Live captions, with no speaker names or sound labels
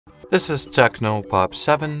This is TECNO Pop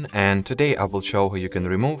 7, and today I will show how you can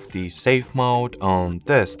remove the safe mode on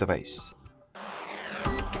this device.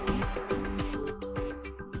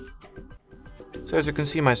 So as you can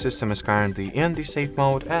see, my system is currently in the safe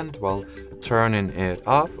mode, and well, turning it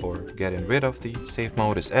off or getting rid of the safe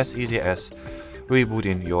mode is as easy as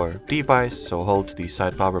rebooting your device. So hold the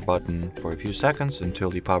side power button for a few seconds until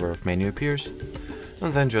the power off menu appears,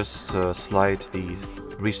 and then just slide the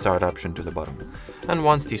restart option to the bottom. And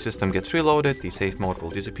once the system gets reloaded, the safe mode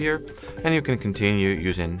will disappear and you can continue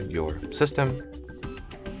using your system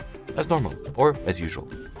as normal or as usual.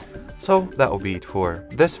 So that will be it for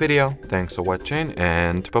this video. Thanks for watching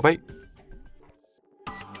and bye bye.